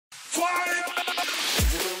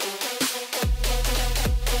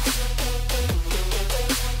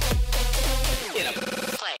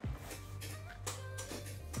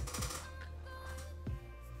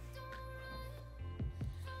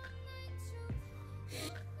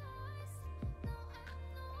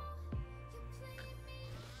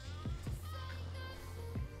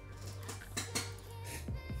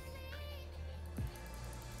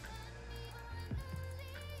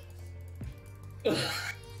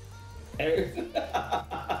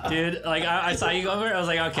Dude, like I saw you go over. I was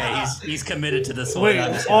like, okay, he's committed to this one.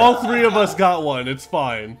 Wait, all three of us got one. It's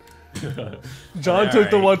fine. John took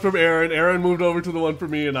the one from Aaron. Aaron moved over to the one for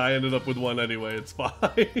me, and I ended up with one anyway. It's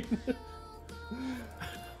fine.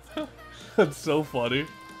 That's so funny.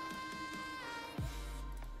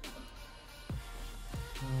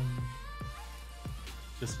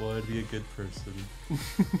 Just wanted to be a good person.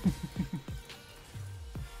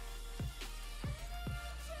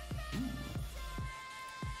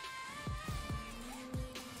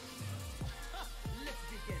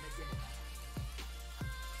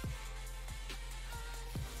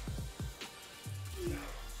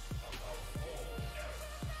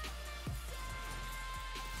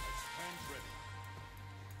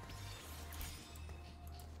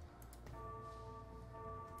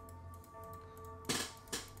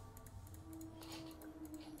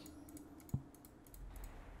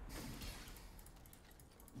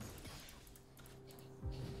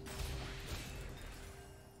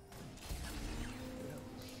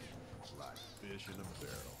 Fish in a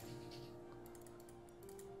barrel.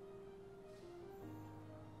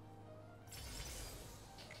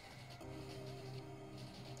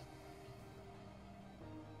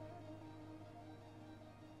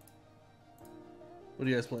 What are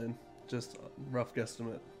you guys playing? Just a rough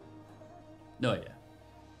guesstimate. No, yeah.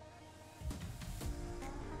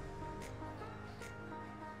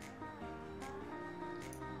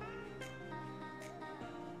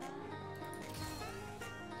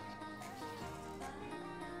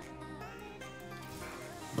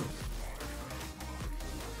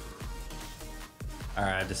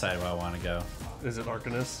 Alright, I've decided where I want to go. Is it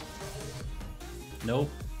Arcanist? Nope.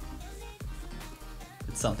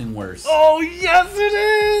 It's something worse. Oh, yes it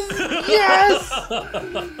is! Yes!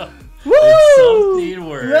 Woo! It's something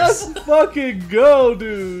worse. Let's fucking go,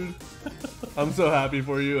 dude! I'm so happy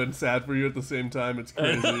for you and sad for you at the same time. It's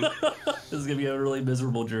crazy. This is gonna be a really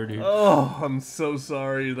miserable journey. Oh, I'm so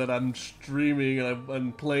sorry that I'm streaming and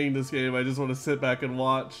I'm playing this game. I just want to sit back and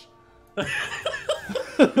watch.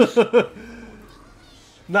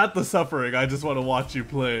 Not the suffering, I just want to watch you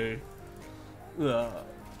play.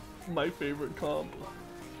 My favorite comp.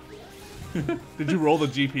 Did you roll the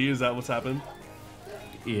GP? Is that what's happened?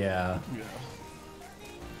 Yeah. Yeah.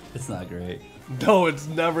 It's not great. No, it's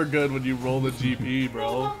never good when you roll the GP,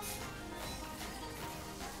 bro.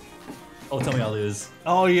 Oh, tell me I'll lose.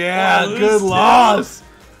 Oh yeah, I'll good lose loss.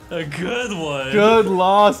 A good one. Good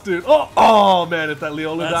loss, dude. Oh man, if that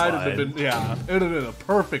Leola That's died, fine. it'd have been it would have been a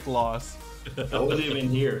perfect loss. I wasn't even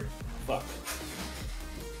here. Fuck.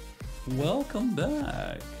 Welcome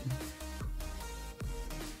back.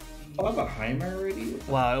 Oh, I have a Heimer already?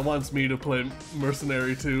 Wow, it wants me to play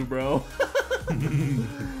Mercenary too, bro.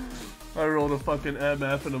 I rolled a fucking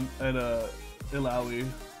MF and a Ilaoi.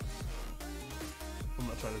 I'm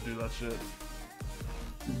not trying to do that shit.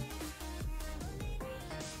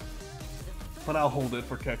 But I'll hold it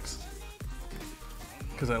for Kex.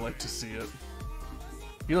 Because I like to see it.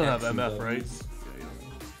 You don't have MF, right? Yeah, you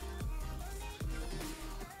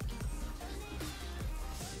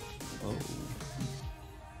don't. Oh.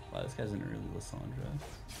 Wow, this guy's an early Lissandra.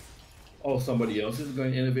 Oh, somebody else is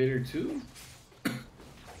going Innovator too?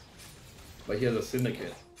 But he has a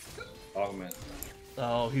Syndicate. Augment.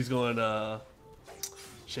 Oh, he's going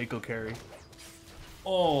Shaco carry.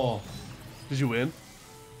 Oh. Did you win?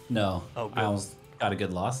 No. Oh, good. I almost got a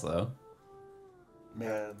good loss though.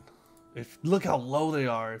 Man, look how low they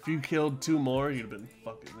are. If you killed two more, you'd have been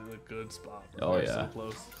fucking in a good spot. Oh, They're yeah. so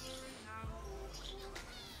close.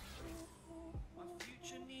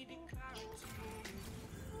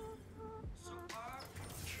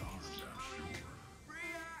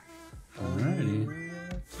 Alrighty.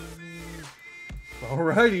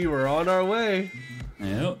 Alrighty, we're on our way.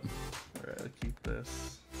 Yep. Alright, I'll keep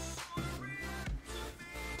this.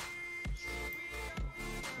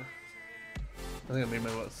 I think I made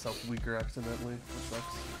myself weaker accidentally. That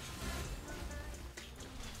sucks.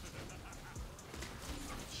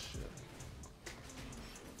 Shit.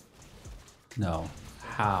 No.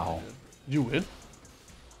 How? Did you win?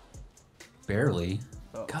 Barely.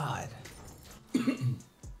 Oh. God.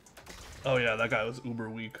 Oh yeah, that guy was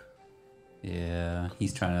uber weak. Yeah,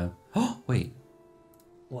 he's trying to. Oh, wait.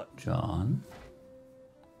 What? John?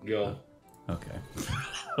 Yo, Okay.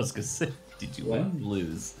 I was gonna say, did you What? win or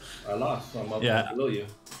lose? I lost. So I'm up Yeah. below you.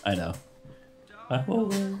 I know. Well,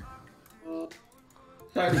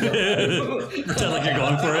 Time to go. sound like you're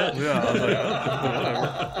going for it? Yeah, I was like,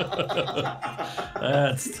 whatever.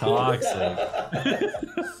 That's toxic.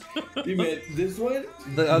 You meant this one?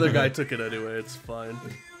 The other guy took it anyway, it's fine.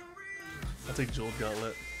 I'll take Joel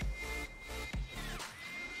Gauntlet.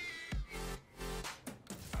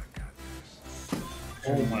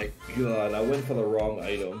 Oh my god, I went for the wrong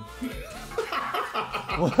item.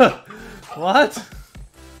 What? What?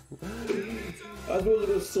 I was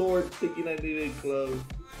moving a sword thinking I needed gloves.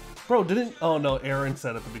 Bro, didn't... Oh no, Aaron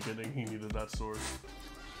said at the beginning he needed that sword.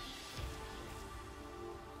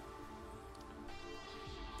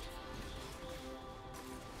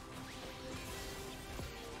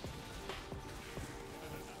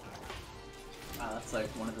 Wow, that's like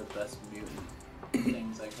one of the best mutant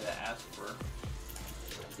things I could have asked for.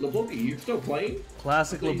 Laboki, you still playing?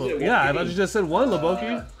 Classic I thought you said Loboki. one Yeah, I game. thought you just said one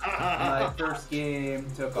Loboki. My first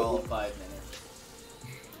game took all of 5 minutes.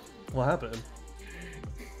 What happened?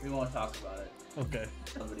 We won't talk about it. Okay.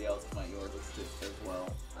 Somebody else might yours listed as well.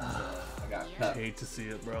 So I got I cut. hate to see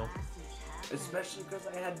it, bro. Especially because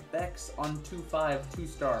I had Bex on 2-5,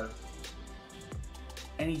 2-star.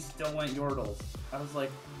 And he still went Yordles. I was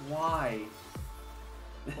like, why?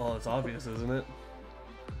 Well, it's obvious, isn't it?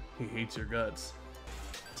 He hates your guts.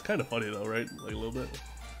 It's kind of funny though, right? Like a little bit.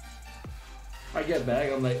 I get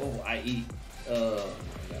back, I'm like, oh, I eat. I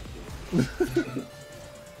got you.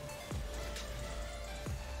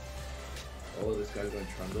 Oh, this guy's going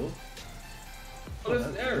Trundle. Oh, this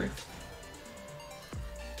is Eric.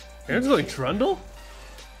 Aaron's going Trundle?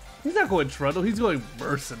 He's not going Trundle, he's going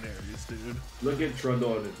Mercenaries, dude. Look at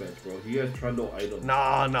Trundle on his bench, bro. He has Trundle items.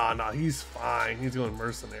 Nah, he's fine. He's going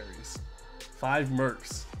Mercenaries. 5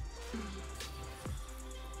 Mercs.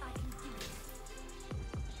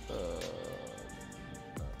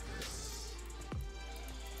 Not this.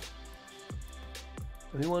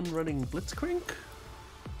 Anyone running Blitzcrank?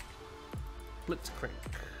 Blitzcrank.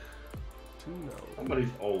 2 no. Somebody's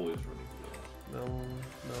always running. No.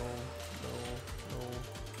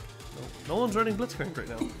 No one's running Blitzcrank right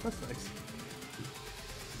now. That's nice.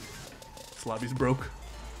 This lobby's broke.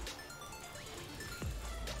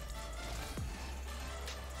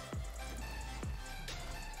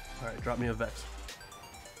 Alright, drop me a Vex.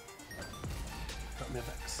 Drop me a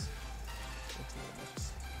Vex. What's the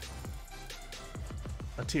Vex?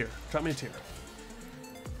 A tier. Drop me a tier.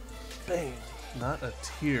 Bang. Not a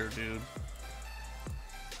tier, dude.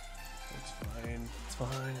 It's fine. It's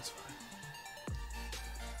fine. It's fine.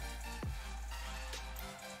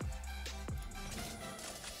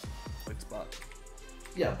 Like spot.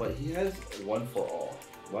 Yeah, but he has one for all.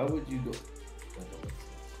 Why would you go?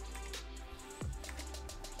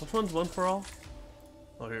 Which one's one for all?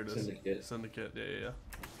 Oh, here it is. Syndicate. Syndicate. Yeah.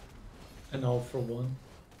 And all for one.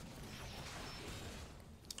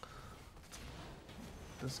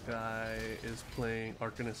 This guy is playing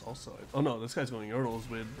Arcanist also. Oh no, this guy's going Yordles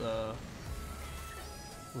with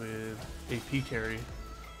AP carry.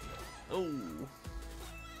 Oh.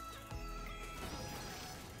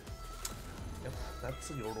 Yep, that's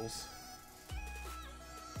the Yordles.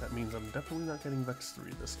 That means I'm definitely not getting Vex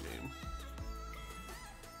 3 this game.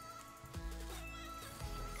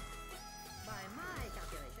 By my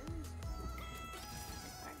calculations.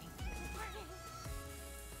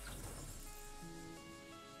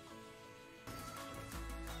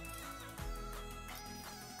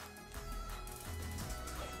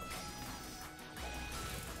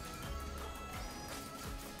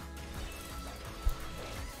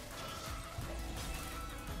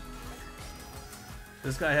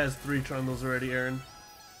 This guy has 3 Trundles already, Aaron.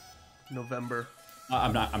 November.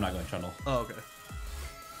 I'm not going Trundle. Oh, okay.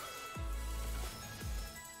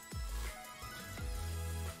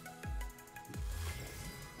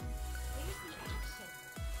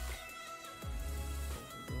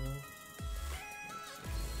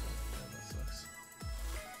 That sucks.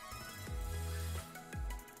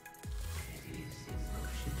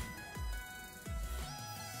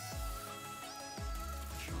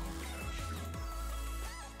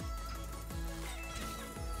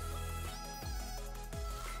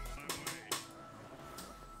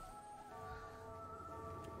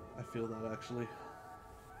 I feel that actually.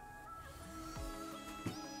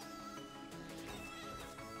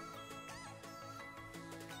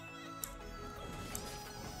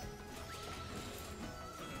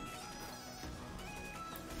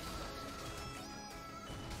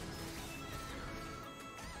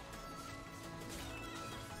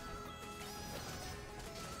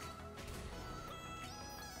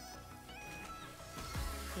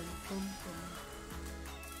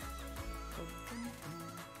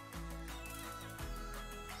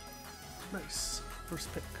 Nice.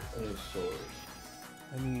 First pick. And a sword.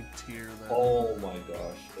 I need tier then. Oh my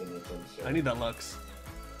gosh. And it's on sword. I need that Lux.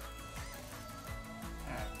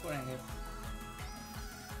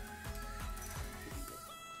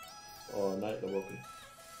 Oh, night level.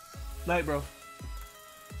 Night, bro.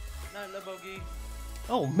 Night, Lebogi.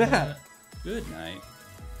 Oh, Matt. Good night.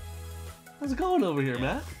 How's it going over here,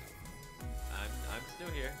 Matt? I'm still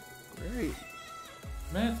here. Great.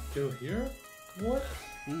 Matt, still here? What?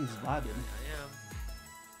 He's vibing. I am.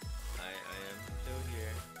 I am still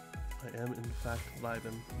here. I am, in fact,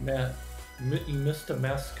 vibing. Matt, you missed a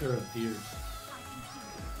massacre of deers.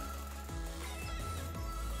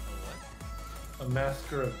 What? A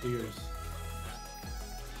massacre of deers.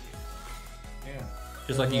 Yeah.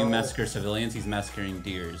 Just like you massacre civilians, he's massacring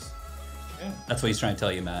deers. Yeah. That's what he's trying to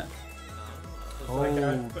tell you, Matt. It's Oh,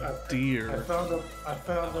 dear. I found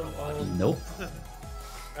them all. Nope.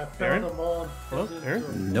 I found Aaron? them all. in Hello, prison Aaron?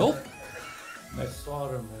 for- Nope. I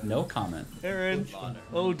slaughtered them. No comment. Aaron.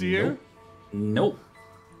 Oh, dear. Nope. Nope.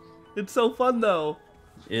 It's so fun, though.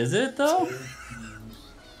 Is it though?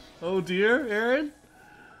 Oh, dear, Aaron.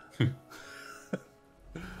 Yeah,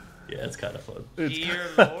 it's kind of fun. It's Dear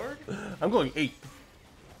Lord? I'm going 8.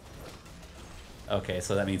 Okay,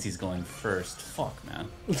 so that means he's going first. Fuck, man.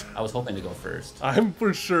 I was hoping to go first. I'm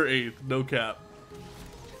for sure 8th. No cap.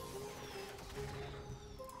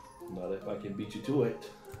 Not if I can beat you to it.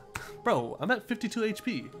 Bro, I'm at 52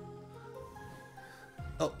 HP.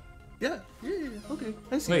 Oh, yeah, okay.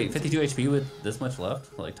 I see. Wait, 52 HP with this much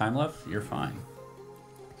left? Like, time left? You're fine.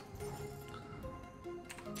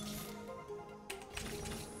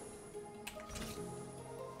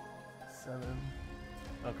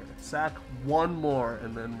 Okay, sack one more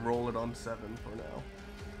and then roll it on 7 for now.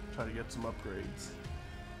 Try to get some upgrades.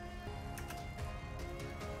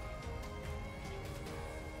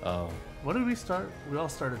 Oh, What did we start? We all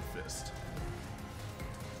started fist.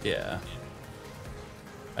 yeah.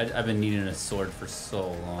 I've been needing a sword for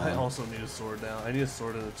so long. I also need a sword now. I need a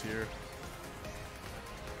sword in a tier.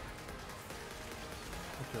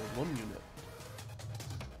 Okay, 1 unit.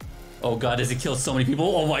 Oh god, does he kill so many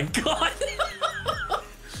people? Oh my god!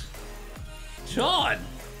 John!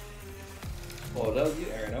 Oh, that was you,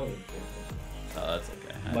 Aaron. That was Oh, that's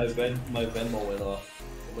okay. my Venmo went off.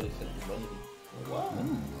 Somebody sent me money. Oh, wow.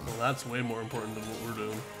 Well, that's way more important than what we're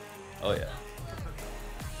doing. Oh yeah.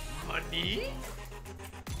 Money?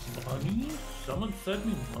 Money? Someone sent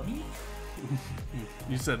me money?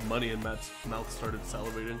 You said money and Matt's mouth started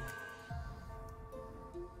salivating.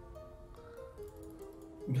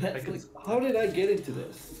 Matt's like, how did I get into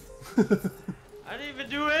this? I didn't even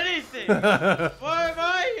do anything! Why am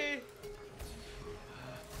I here?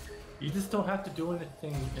 You just don't have to do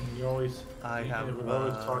anything, and you're always. I have we're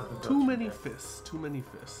always talking about too many fists. Too many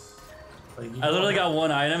fists. Like, you I literally don't got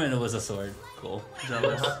one item and it was a sword. Cool.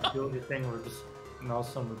 Jealous. have to do anything. We're just. And all of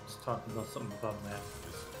a sudden, we're just talking about something about Matt.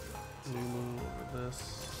 Lulu over this.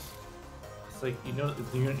 It's like you know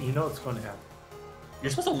what's going to happen. You're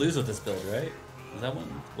supposed to lose with this build, right? Is that one?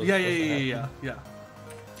 was Yeah, supposed to yeah. happen?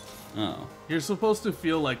 Oh. You're supposed to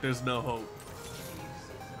feel like there's no hope.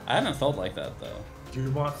 I haven't felt like that though. Do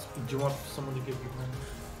you want someone to give you money?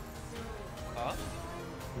 Huh?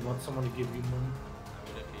 You want someone to give you money?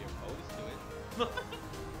 I would if you're opposed to it.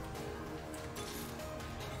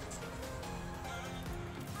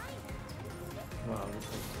 Wow.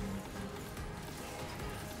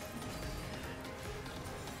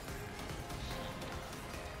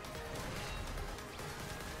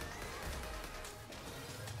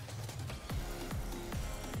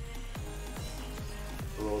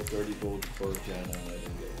 Roll 30 gold for Jana. I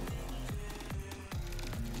didn't get one.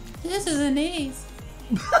 This is an ace.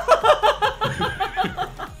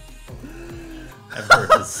 I've heard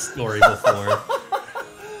this story before.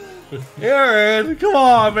 Aaron, come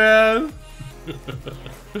on, man.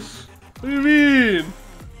 What do you mean?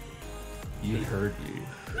 You heard me.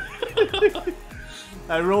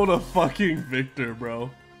 I rolled a fucking victor,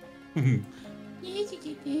 bro.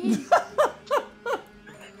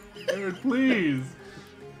 Aaron, please.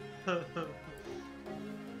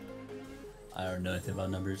 I don't know anything about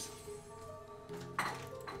numbers.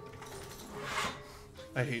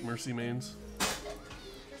 I hate mercy mains.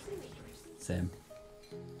 Same.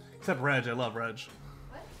 Except Reg, I love Reg.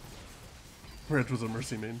 Reg was a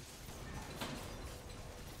mercy main.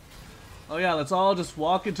 Oh yeah, let's all just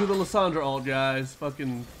walk into the Lissandra ult, guys.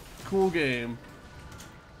 Fucking cool game.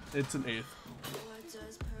 It's an 8th.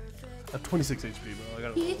 I have 26 HP, bro. I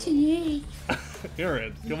gotta It's an ace.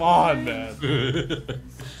 Aaron, come on, man.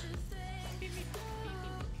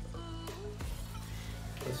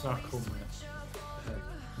 It's not cool, man.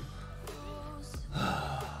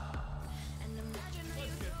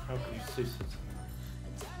 How can you say such?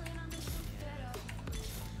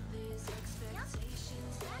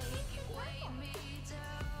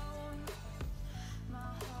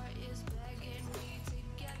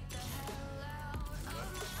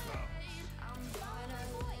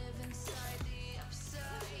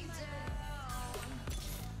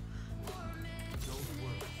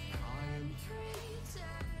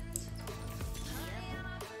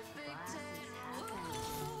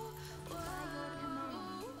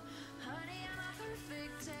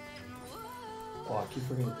 Oh, I keep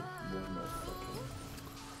forgetting to move my fucking.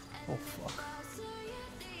 Oh fuck.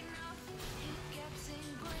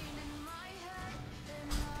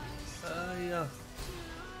 Yeah.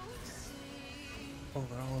 Oh,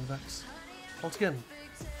 they're all on Vex. Ult again.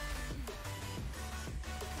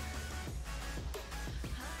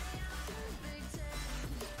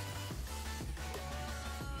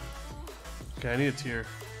 Okay, I need a tier.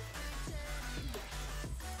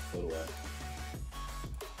 So do I.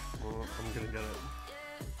 Well, I'm gonna get it.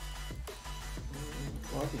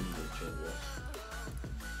 Well, I think you can change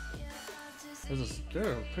There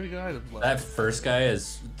are pretty good items left. That first guy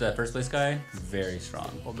is that first place guy. Very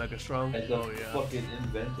strong. Oh, mega strong. that. And the Oh yeah. fucking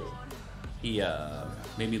inventor. He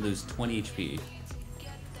made me lose 20 HP.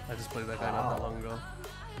 I just played that guy not that long ago.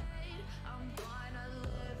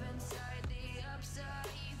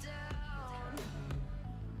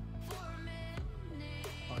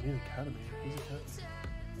 Oh, I need Academy. Who's Academy?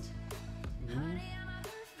 Hmm?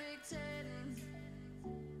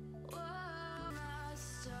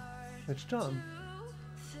 It's John.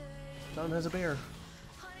 John has a bear.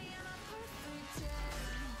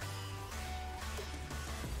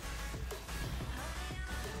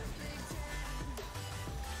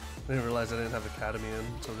 I didn't realize I didn't have Academy in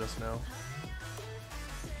until just now.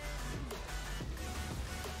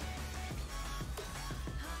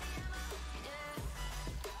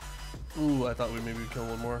 Ooh, I thought we maybe kill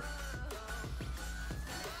one more.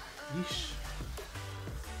 Yeesh.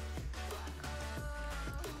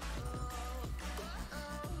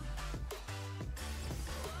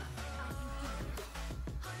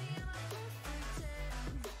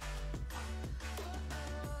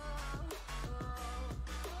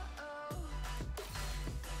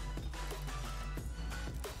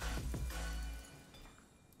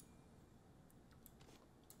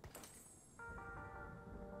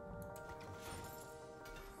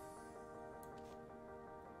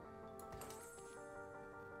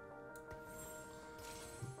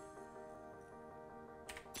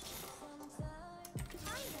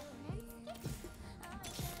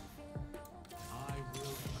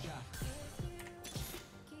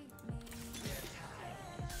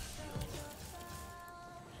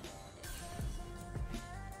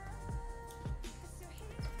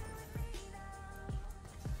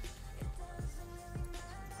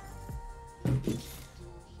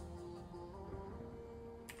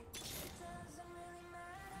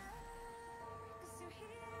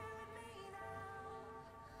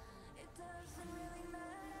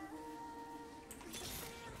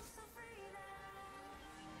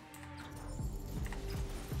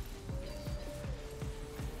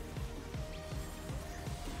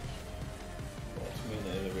 That's me and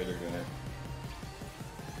the elevator guy.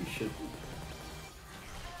 We should be.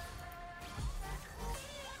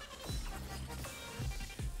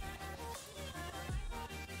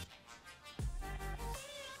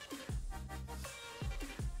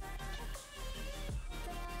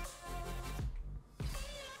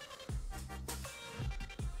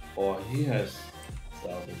 Oh, he has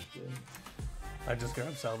salvage bin. I just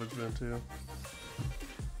grabbed salvage bin too.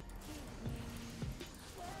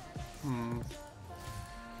 Hmm.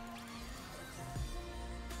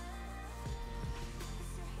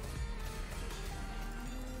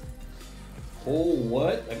 Oh,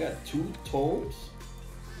 what? I got 2 tomes?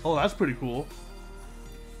 Oh, that's pretty cool.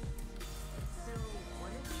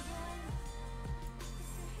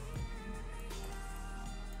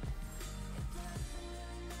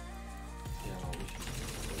 Yeah, we should do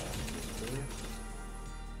the last one there.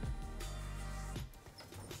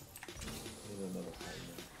 Need another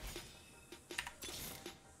timer.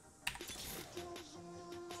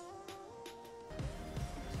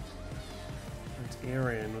 It's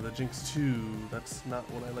Aaron with a Jinx 2. That's not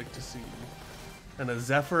what I like to see. And a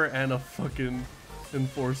Zephyr and a fucking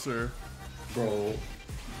Enforcer. Bro,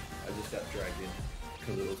 I just got dragged in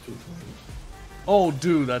because of those 2 tomes. Oh,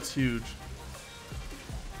 dude, that's huge.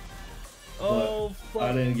 Oh, fuck.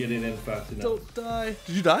 I didn't get it in fast enough. Don't die.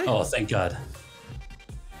 Did you die? Oh, thank God.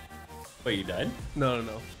 Wait, you died? No, no,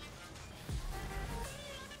 no.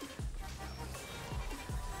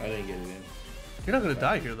 I didn't get it in. You're not gonna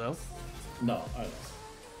die here though. No, I know.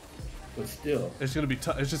 But still. It's gonna be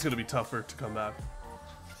it's just gonna be tougher to come back.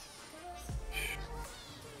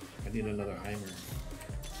 I need another Heimer.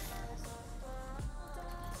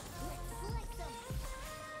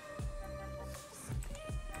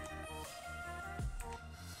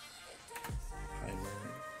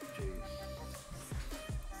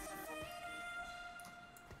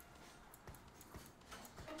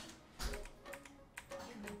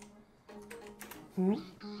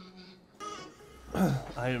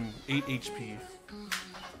 I am 8 HP.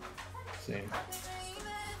 Same.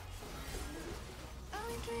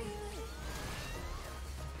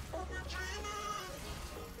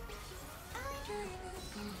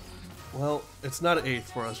 Well, it's not an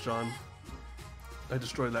 8th for us, John. I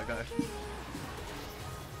destroyed that guy.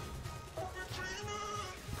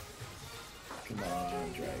 Come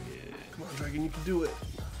on, Dragon. Come on, Dragon, you can do it.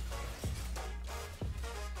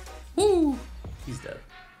 Woo! He's dead.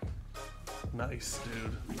 Nice,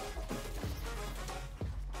 dude.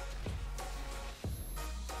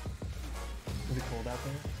 Is it cold out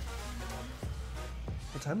there?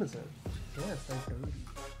 What time is it? Yeah, it's 9:30.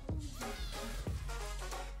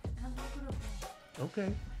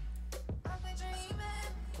 Okay.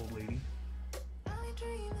 Old lady.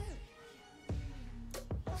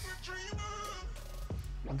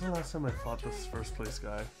 When's the last time I fought this first place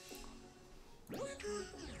guy?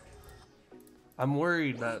 I'm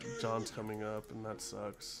worried that John's coming up and that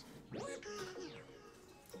sucks.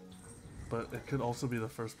 But it could also be the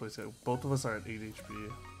first place guy. Both of us are at 8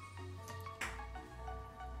 HP.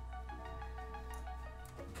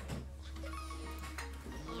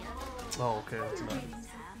 Oh, okay, that's not.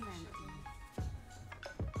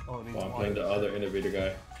 Oh, it needs Oh, I'm water. playing the other innovator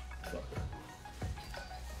guy. Fuck.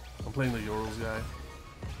 I'm playing the Yorls guy.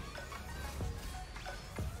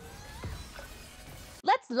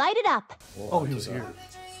 Let's light it up. Whoa, Oh, I he was took here. out-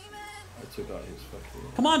 I took out his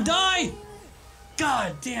fucking. Come on, die!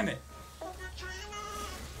 God damn it!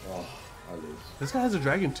 Oh, I lose. This guy has a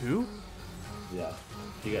dragon too? Yeah,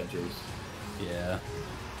 he got Jace. Yeah. I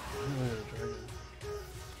didn't know he had a dragon.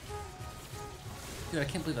 Dude, I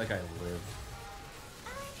can't believe that guy lived.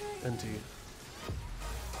 NT.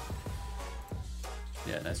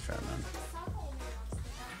 Yeah, nice try, man.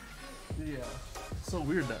 Yeah. So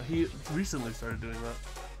weird that he recently started doing that.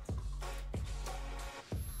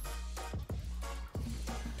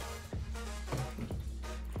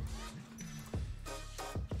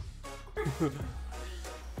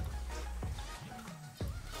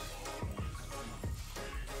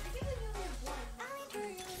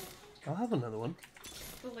 I'll have another one.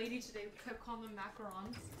 The lady today kept calling them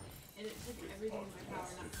macarons, and it took everything in my power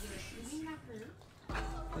not to do it. You mean macaron?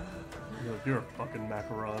 You're a fucking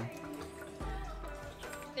macaron.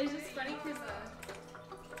 It's just funny because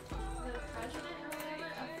the president or whatever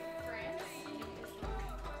of France,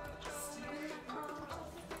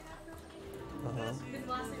 his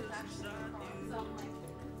last name was actually Macron. So I'm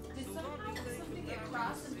like, did somehow something get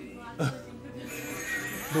crossed and people actually think that this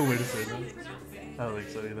No way to say is how you that. pronounce it? I don't think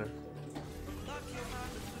so either.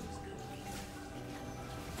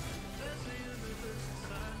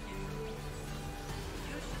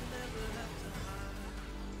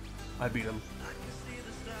 I beat him.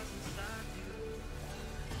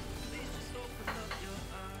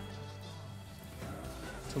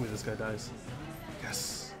 Tell me this guy dies.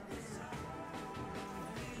 Yes.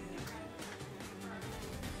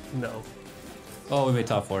 No. Oh, we made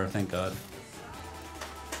top 4, thank God.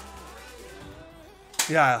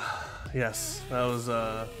 Yeah. Yes. That was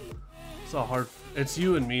it's a hard. It's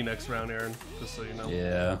you and me next round, Aaron. Just so you know.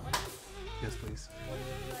 Yeah. Yes, please.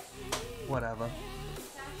 Whatever.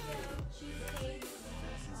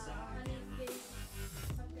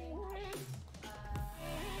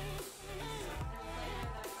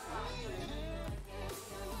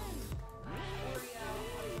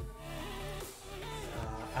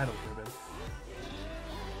 I don't care, Ben.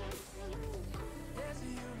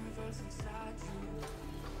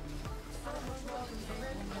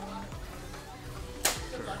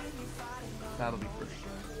 That'll be first.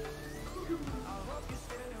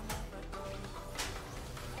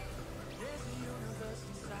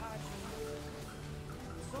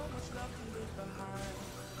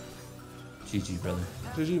 GG, brother.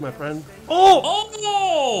 GG, my friend. Oh!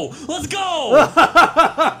 Oh! Let's go!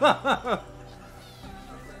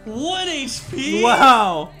 1 HP?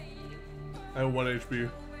 Wow! I have 1 HP.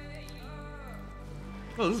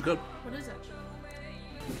 Oh, this is good. What is it?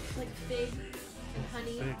 Like fig and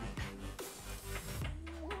honey. Big.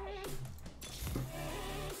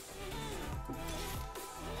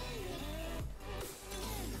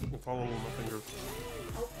 Follow with my fingers.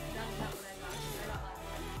 Oh.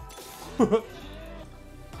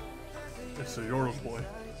 It's the Yordle's boy.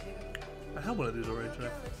 I have one of these already,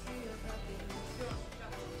 check.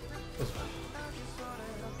 That's fine.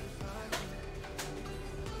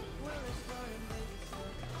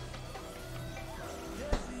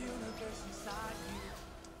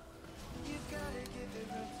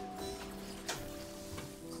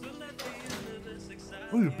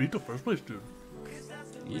 Oh, you beat the first place, dude.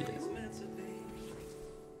 Yeah.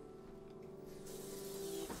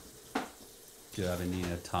 Dude, I've been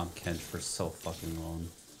needing a Tom Kench for so fucking long.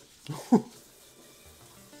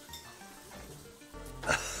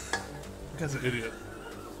 That guy's an idiot.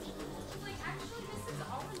 Like, actually, this is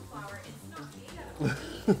almond flour. It's not made out of meat.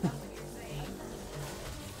 That's what you're saying.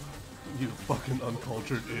 You fucking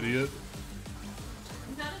uncultured idiot.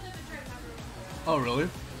 None of them have tried pepperoni. Oh, really?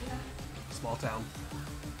 Small town.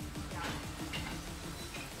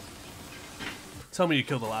 Tell me you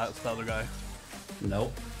killed the other guy.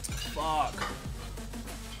 Nope. Fuck.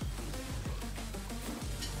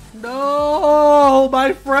 No,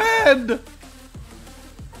 my friend.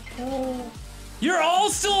 Oh. You're all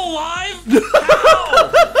still alive?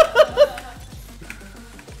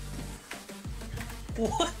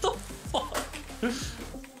 What the fuck?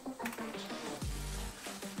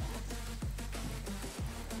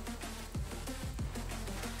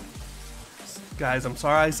 Guys, I'm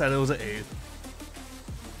sorry I said it was an 8.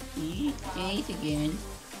 Eight again.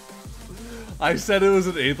 I said it was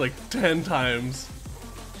an 8 like 10 times.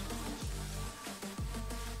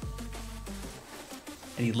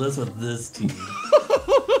 And he lives with this team.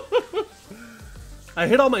 I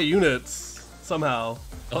hit all my units somehow.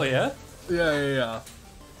 Oh yeah? Yeah.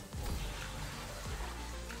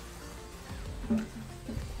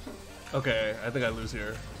 Okay, I think I lose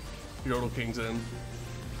here. Yordle King's in.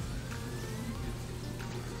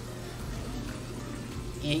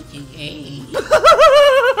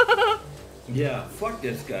 Yeah, fuck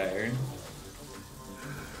this guy, Aaron.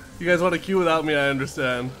 You guys want to queue without me, I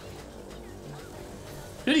understand.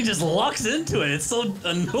 Dude, he just locks into it. It's so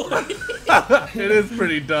annoying. It is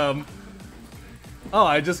pretty dumb. Oh,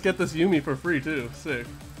 I just get this Yumi for free too. Sick.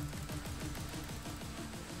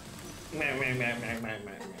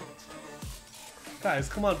 Guys,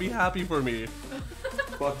 come on, be happy for me.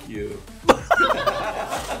 Fuck you.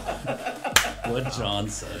 What John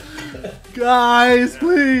said. Guys,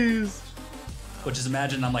 please. But just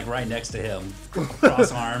imagine I'm like right next to him,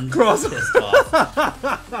 cross-armed, Cross- pissed off.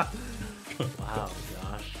 Wow,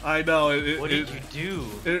 Josh. I know. What did you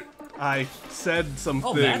do? I said some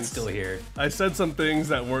Oh, things. Matt's still here. I said some things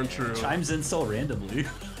that weren't true. Chimes in so randomly.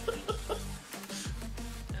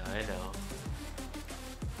 I know.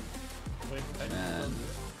 Man,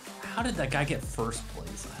 how did that guy get first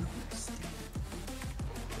place? I don't understand.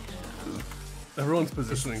 Everyone's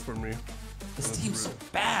positioning for me. This team's so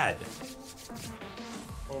bad.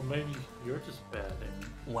 Or maybe you're just bad.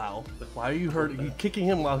 Wow. Why are you hurting? You kicking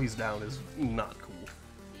him while he's down is not cool.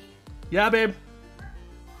 Yeah, babe.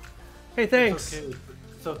 Hey, thanks.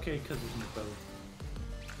 It's okay because he's better.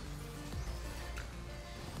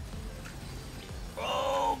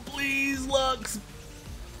 Oh, please, Lux.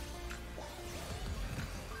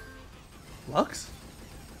 Lux?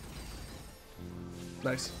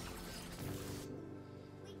 Nice.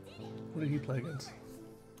 What did he play against?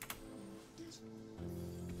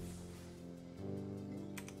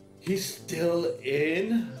 He's still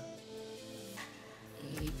in?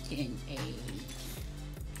 8.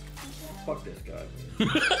 Fuck this guy.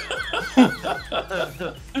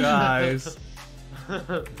 Guys.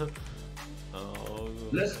 Oh.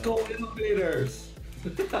 Let's go, innovators!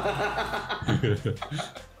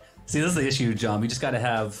 See, this is the issue, John. We just got to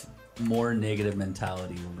have more negative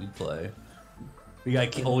mentality when we play. We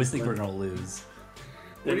got to always think we're going to lose.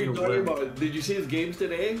 What are you talking about? Did you see his games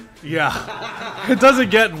today? Yeah. It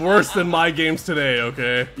doesn't get worse than my games today,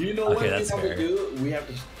 okay? You know Okay, what we that's have fair. to do? We have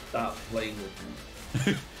to stop playing with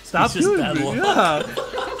him. Stop It's just doing bad it. luck.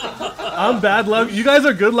 Yeah. I'm bad luck. You guys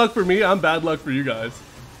are good luck for me. I'm bad luck for you guys.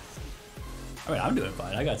 I mean, I'm doing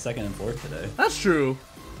fine. I got 2nd and 4th today. That's true.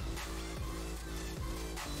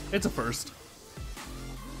 It's a first.